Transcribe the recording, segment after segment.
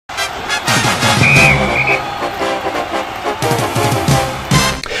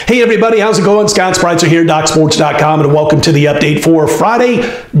Hey everybody, how's it going? Scott Spreitzer here, DocSports.com, and welcome to the update for Friday,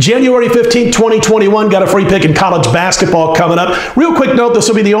 January 15th, 2021. Got a free pick in college basketball coming up. Real quick note, this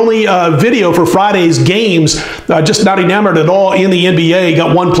will be the only video for Friday's games. Just not enamored at all in the NBA.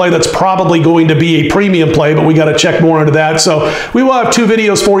 Got one play that's probably going to be a premium play, but we got to check more into that. So we will have two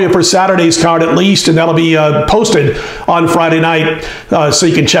videos for you for Saturday's card at least, and that'll be posted on Friday night, so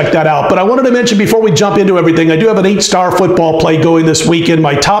you can check that out. But I wanted to mention before we jump into everything, I do have an 8-star football play going this weekend.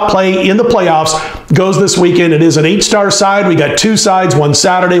 My top play in the playoffs goes this weekend. It is an 8-star side. We got two sides, one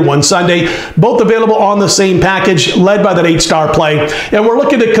Saturday, one Sunday, both available on the same package, led by that 8-star play. And we're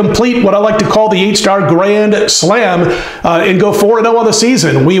looking to complete what I like to call the 8-star grand slam and go 4-0 on the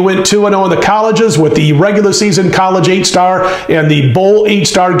season. We went 2-0 in the colleges with the regular season college 8-star and the bowl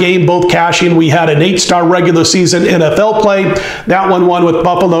 8-star game, both cashing. We had an 8-star regular season NFL play. That one won with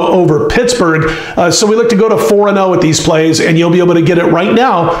Buffalo over Pittsburgh. So we look to go to 4-0 with these plays, and you'll be able to get it right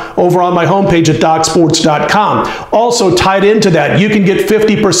now over on my homepage at DocSports.com. Also tied into that, you can get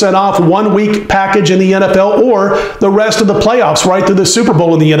 50% off 1 week package in the NFL or the rest of the playoffs right through the Super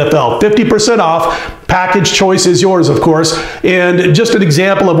Bowl in the NFL. 50% off. Package choice is yours, of course. And just an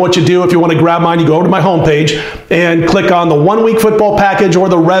example of what you do if you want to grab mine, you go over to my homepage and click on the 1 week football package or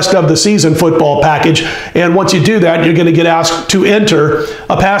the rest of the season football package. And once you do that, you're going to get asked to enter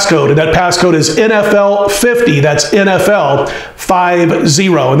a passcode. And that passcode is NFL50. That's NFL50.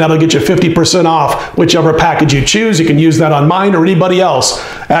 And that'll get you 50% off whichever package you choose. You can use that on mine or anybody else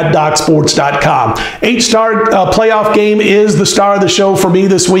at DocSports.com. 8-star playoff game is the star of the show for me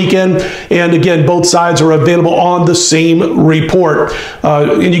this weekend. And again, both sides are available on the same report.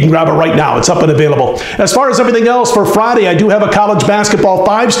 And you can grab it right now. It's up and available. As far as everything else for Friday, I do have a college basketball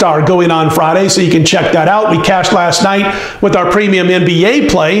 5-star going on Friday, so you can check that out. We cashed last night with our premium NBA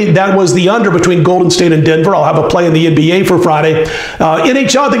play. That was the under between Golden State and Denver. I'll have a play in the NBA for Friday.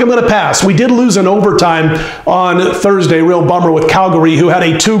 NHL, I think I'm going to pass. We did lose in overtime on Thursday. Real bummer with Calgary, who had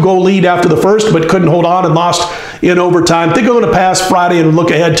a 2-goal lead after the first, but couldn't hold on and lost in overtime. I think I'm going to pass Friday and look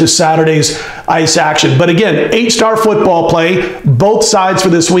ahead to Saturday's ice action. But again, 8-star football play, both sides for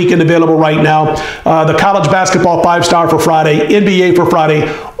this weekend available right now. The college basketball 5-star for Friday, NBA for Friday,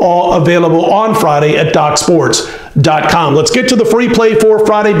 all available on Friday at DocSports.com. Let's get to the free play for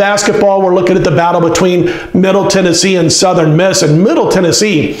Friday basketball. We're looking at the battle between Middle Tennessee and Southern Miss. And Middle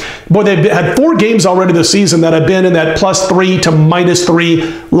Tennessee, boy, they've had 4 games already this season that have been in that +3 to -3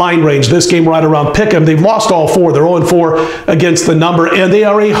 line range. This game right around Pick'em. They've lost all 4. They're 0-4 against the number, and they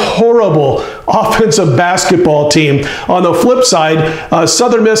are a horrible offensive basketball team. On the flip side,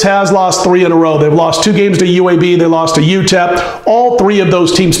 Southern Miss has lost 3 in a row. They've lost 2 games to UAB. They lost to UTEP. All 3 of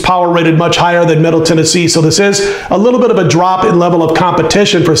those teams power rated much higher than Middle Tennessee. So this is a little bit of a drop in level of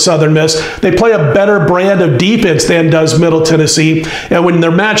competition for Southern Miss. They play a better brand of defense than does Middle Tennessee. And when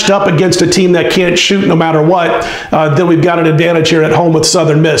they're matched up against a team that can't shoot no matter what, then we've got an advantage here at home with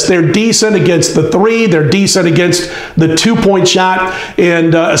Southern Miss. They're decent against the 3. They're decent against the 2-point shot,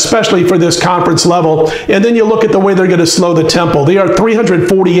 and especially for this conference level. And then you look at the way they're going to slow the tempo. They are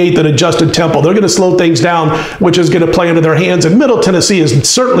 348th in adjusted tempo. They're going to slow things down, which is going to play into their hands. And Middle Tennessee is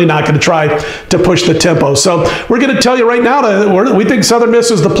certainly not going to try to push the tempo. So we're going to tell you right now that we think Southern Miss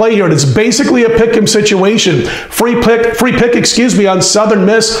is the play here, and it's basically a pick-em situation. Free pick, excuse me, on Southern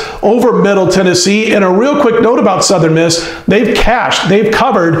Miss over Middle Tennessee. And a real quick note about Southern Miss, they've cashed. They've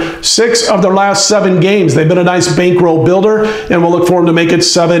covered 6 of their last 7 games. They've been a nice bankroll builder, and we'll look for them to make it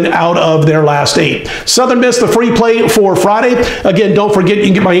 7 out of their last 8. Southern Miss, the free play for Friday. Again, don't forget, you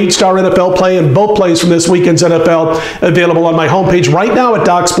can get my 8-star NFL play and both plays from this weekend's NFL available on my homepage right now at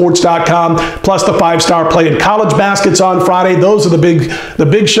DocSports.com, plus the 5-star play in college baskets on Friday. Those are the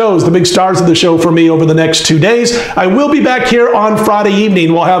big shows, the big stars of the show for me over the next 2 days. I will be back here on Friday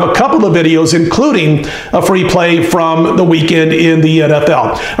evening. We'll have a couple of videos, including a free play from the weekend in the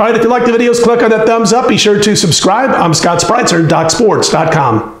NFL. All right, if you like the videos, click on that thumbs up. Be sure to subscribe. I'm Scott Spreitzer,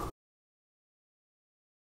 DocSports.com.